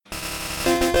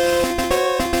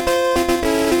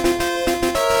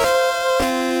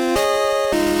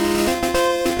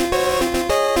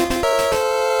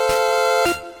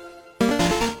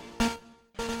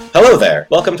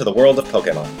Welcome to the world of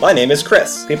Pokemon. My name is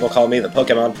Chris. People call me the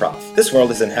Pokemon Prof. This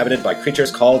world is inhabited by creatures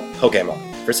called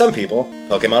Pokemon. For some people,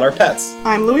 Pokemon are pets.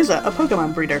 I'm Louisa, a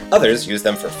Pokemon breeder. Others use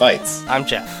them for fights. I'm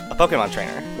Jeff, a Pokemon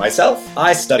trainer. Myself,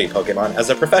 I study Pokemon as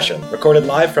a profession. Recorded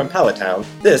live from Pallet Town,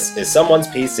 this is Someone's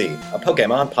PC, a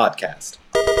Pokemon podcast.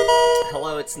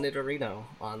 Hello, it's Nidorino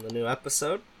on the new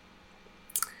episode.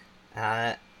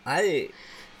 I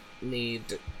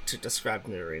need to describe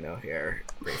Nidorino here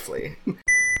briefly.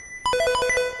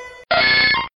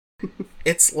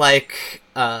 It's like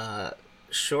a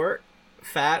short,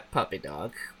 fat puppy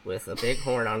dog with a big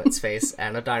horn on its face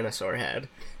and a dinosaur head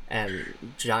and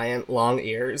giant long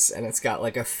ears, and it's got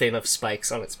like a fin of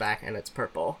spikes on its back, and it's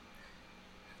purple.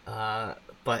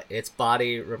 But its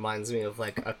body reminds me of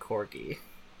like a corgi.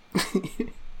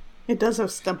 It does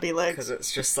have stumpy legs. Because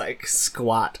it's just like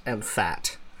squat and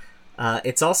fat.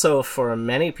 It's also, for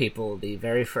many people, the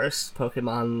very first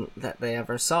Pokemon that they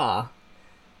ever saw.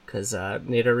 Because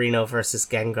Nidorino versus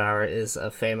Gengar is a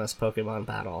famous Pokemon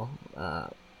battle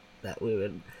that we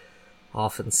would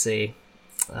often see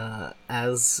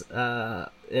as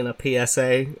in a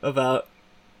PSA about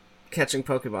catching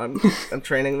Pokemon and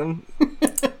training them.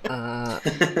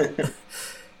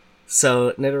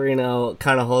 So Nidorino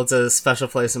kind of holds a special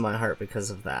place in my heart because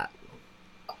of that.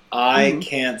 I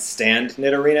can't stand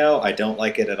Nidorino. I don't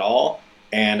like it at all.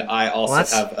 And I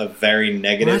also have a very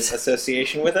negative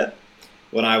association with it.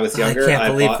 When I was younger, I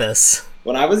can't believe this.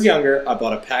 When I was younger, I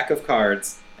bought a pack of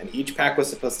cards, and each pack was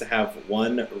supposed to have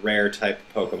one rare type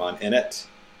Pokemon in it.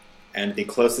 And the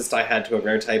closest I had to a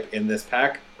rare type in this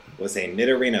pack was a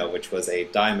Nidorino, which was a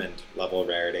diamond level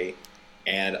rarity.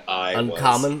 And I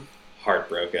was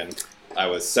heartbroken. I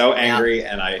was so angry,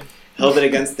 and I held it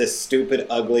against this stupid,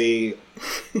 ugly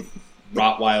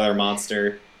Rottweiler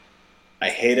monster. I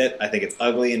hate it. I think it's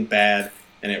ugly and bad,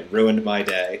 and it ruined my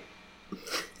day.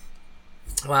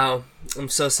 Wow, I'm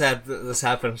so sad that this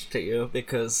happened to you,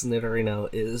 because Nidorino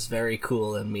is very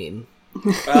cool and mean.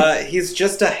 He's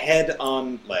just a head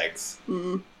on legs.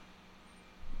 Mm.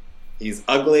 He's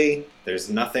ugly. There's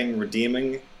nothing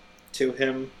redeeming to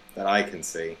him that I can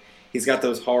see. He's got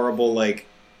those horrible, like,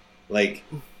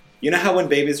 you know how when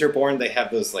babies are born, they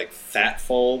have those, like, fat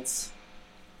folds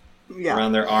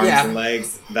around their arms and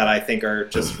legs that I think are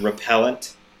just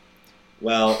repellent?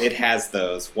 Well, it has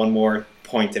those. One more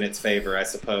point in its favor, I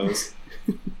suppose.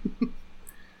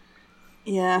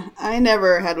 Yeah, I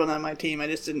never had one on my team. I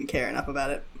just didn't care enough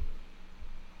about it.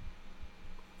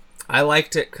 I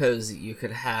liked it because you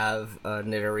could have a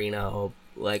Nidorino,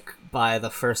 like, by the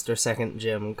first or second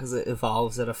gym, because it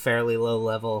evolves at a fairly low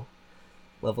level,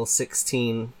 level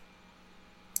 16.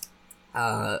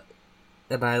 And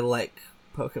I like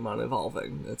Pokemon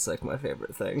evolving. It's, like, my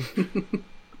favorite thing.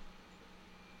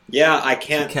 Yeah, I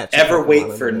can't ever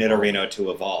wait for Nidorino to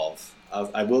evolve.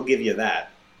 I will give you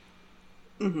that.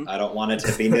 Mm-hmm. I don't want it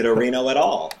to be Nidorino at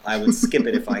all. I would skip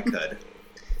it if I could.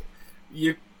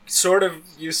 You sort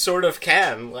of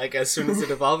can. Like, as soon as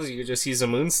it evolves, you just use a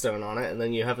Moonstone on it, and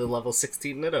then you have the level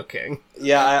 16 Nidoking.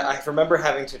 Yeah, I remember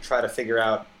having to try to figure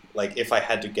out, like, if I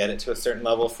had to get it to a certain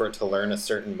level for it to learn a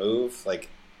certain move. Like,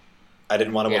 I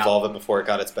didn't want to evolve it before it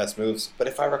got its best moves. But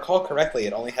if I recall correctly,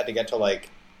 it only had to get to, like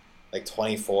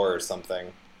 24 or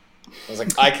something. I was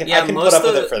like, I can put up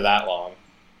with it for that long.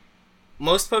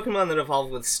 Most Pokemon that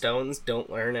evolve with stones don't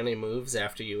learn any moves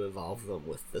after you evolve them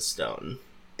with the stone.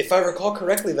 If I recall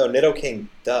correctly, though, Nidoking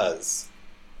does.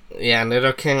 Yeah,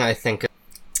 Nidoking, I think...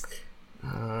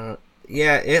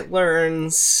 it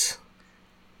learns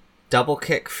Double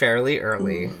Kick fairly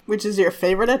early. Which is your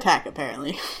favorite attack,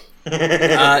 apparently.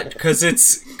 Because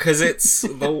it's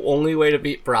the only way to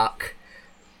beat Brock.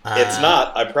 It's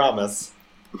not, I promise.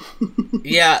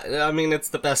 Yeah, I mean, it's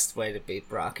the best way to beat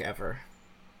Brock ever.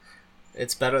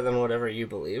 It's better than whatever you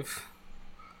believe.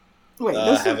 Wait,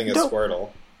 having a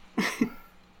Squirtle.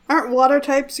 Aren't water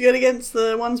types good against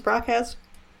the ones Brock has?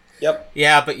 Yep.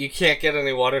 Yeah, but you can't get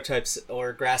any water types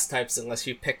or grass types unless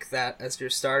you pick that as your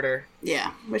starter.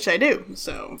 Yeah, which I do,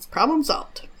 so problem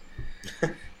solved.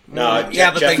 No,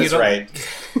 Jeff is right.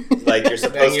 Like, you're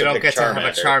supposed you to don't pick get Charmander. To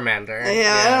have a Charmander.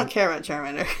 Yeah, I don't care about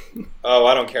Charmander. Oh,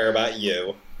 I don't care about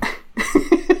you.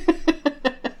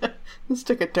 This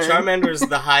took a turn. Charmander's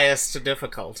the highest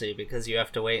difficulty because you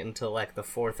have to wait until, like, the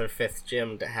 4th or 5th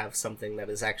gym to have something that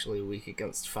is actually weak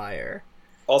against fire.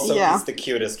 Also, he's the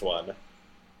cutest one.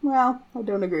 Well, I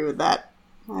don't agree with that.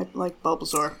 I like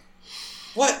Bulbasaur.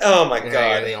 What? Oh my god.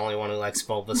 You're the only one who likes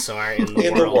Bulbasaur in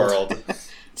the world. the world.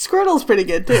 Squirtle's pretty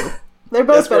good, too. They're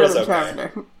both better than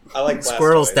Charmander. I like Blastoise.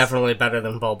 Squirtle's definitely better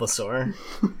than Bulbasaur.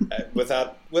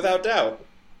 Without doubt.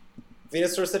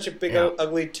 Venusaur's such a big,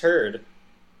 ugly turd.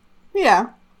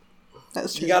 Yeah.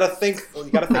 That's true. You gotta think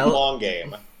long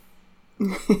game.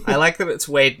 I like that it's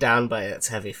weighed down by its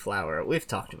heavy flower. We've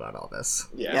talked about all this.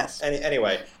 Yeah. Yes.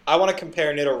 Anyway, I want to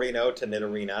compare Nidorino to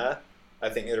Nidorina. I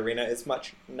think Nidorina is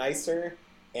much nicer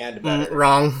and better.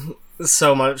 Wrong.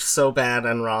 So bad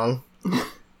and wrong.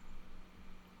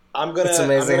 It's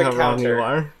amazing how wrong you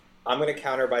are. I'm gonna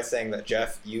counter by saying that,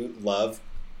 Jeff, you love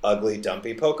ugly,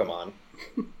 dumpy Pokemon.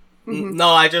 No,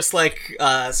 I just like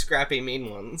scrappy,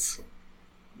 mean ones.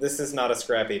 This is not a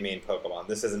scrappy, mean Pokemon.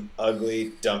 This is an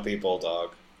ugly, dumpy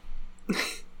Bulldog.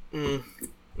 No,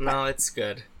 it's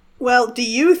good. Well, do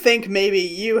you think maybe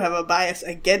you have a bias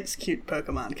against cute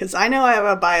Pokemon? Because I know I have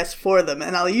a bias for them,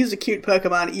 and I'll use a cute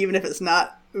Pokemon even if it's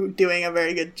not doing a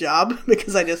very good job,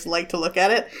 because I just like to look at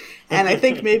it. And I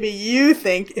think maybe you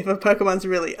think if a Pokemon's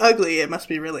really ugly, it must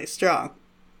be really strong.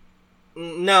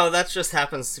 No, that just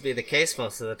happens to be the case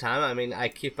most of the time. I mean, I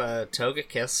keep a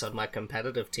Togekiss on my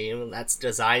competitive team, and that's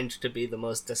designed to be the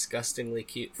most disgustingly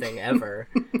cute thing ever.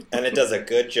 And it does a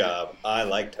good job. I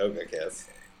like Togekiss.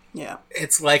 Yeah.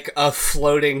 It's like a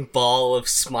floating ball of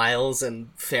smiles and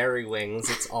fairy wings.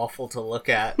 It's awful to look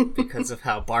at because of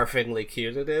how barfingly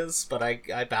cute it is, but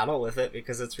I battle with it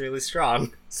because it's really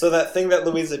strong. So that thing that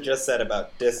Louisa just said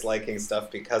about disliking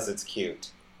stuff because it's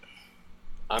cute,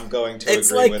 I'm going to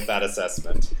agree with that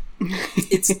assessment.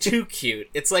 It's too cute.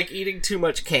 It's like eating too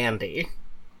much candy.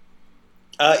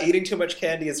 Eating too much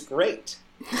candy is great.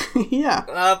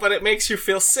 Yeah. But it makes you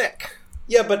feel sick.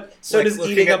 Yeah, but so Like does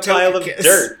looking eating a at pile of Togekiss.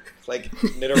 dirt, like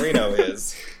Nidorino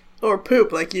is. Or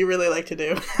poop, like you really like to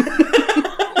do.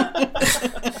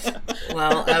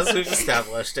 Well, as we've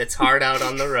established, it's hard out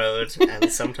on the road,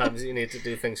 and sometimes you need to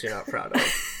do things you're not proud of.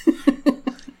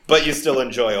 But you still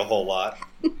enjoy a whole lot.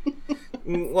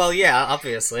 Well, yeah,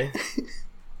 obviously.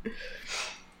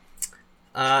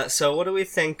 So what do we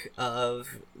think of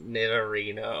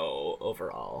Nidorino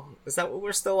overall? Is that what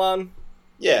we're still on?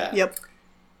 Yeah. Yep.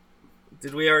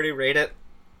 Did we already rate it?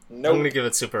 Nope. I'm gonna give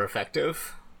it super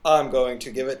effective. I'm going to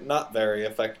give it not very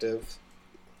effective.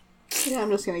 Yeah,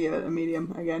 I'm just gonna give it a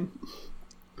medium again.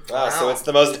 Wow, so it's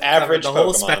the most average covered the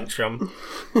whole Pokemon. spectrum.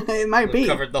 It might We've be.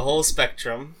 covered the whole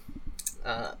spectrum.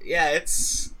 Yeah,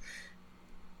 it's...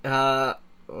 well,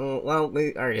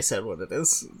 we already said what it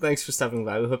is. Thanks for stopping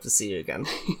by. We hope to see you again.